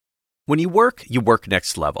When you work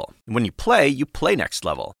next level. When you play next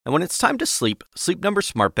level. And when it's time to sleep, Sleep Number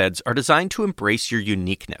smart beds are designed to embrace your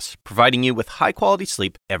uniqueness, providing you with high-quality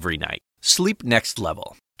sleep every night. Sleep next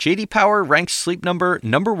level. J.D. Power ranks Sleep Number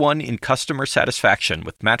number 1 in customer satisfaction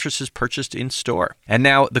with mattresses purchased in-store. And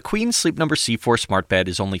now, the Queen Sleep Number C4 smart bed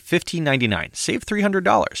is only $1,599. Save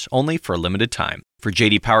 $300, only for a limited time. For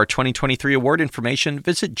J.D. Power 2023 award information,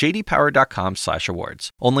 visit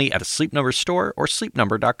jdpower.com/awards. Only at a Sleep Number store or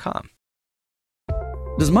sleepnumber.com.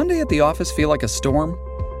 Does Monday at the office feel like a storm?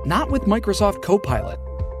 Not with Microsoft Copilot.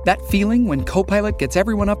 That feeling when Copilot gets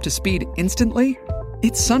everyone up to speed instantly?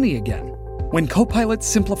 It's sunny again. When Copilot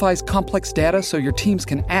simplifies complex data so your teams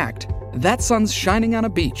can act, that sun's shining on a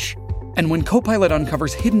beach. And when Copilot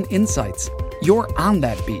uncovers hidden insights, you're on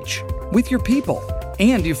that beach with your people,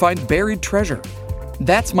 and you find buried treasure.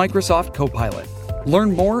 That's Microsoft Copilot.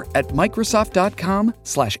 Learn more at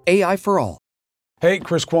Microsoft.com/AI for all. Hey,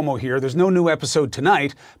 Chris Cuomo here. There's no new episode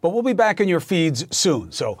tonight, but we'll be back in your feeds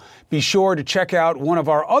soon. So be sure to check out one of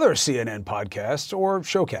our other CNN podcasts or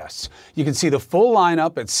showcasts. You can see the full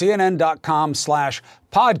lineup at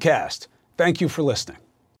cnn.com/podcast. Thank you for listening.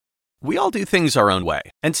 We all do things our own way.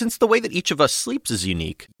 And since the way that each of us sleeps is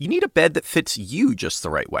unique, you need a bed that fits you just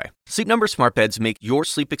the right way. Sleep Number smart beds make your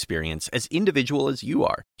sleep experience as individual as you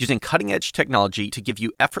are, using cutting-edge technology to give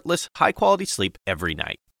you effortless, high-quality sleep every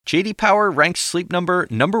night. J.D. Power ranks Sleep Number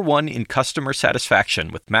number 1 in customer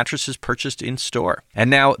satisfaction with mattresses purchased in-store. And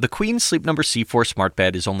now, the Queen Sleep Number C4 smart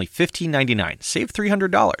bed is only $1,599. Save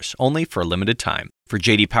 $300, only for a limited time. For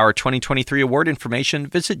J.D. Power 2023 award information,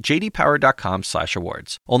 visit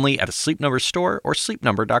jdpower.com/awards. Only at a Sleep Number store or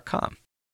sleepnumber.com.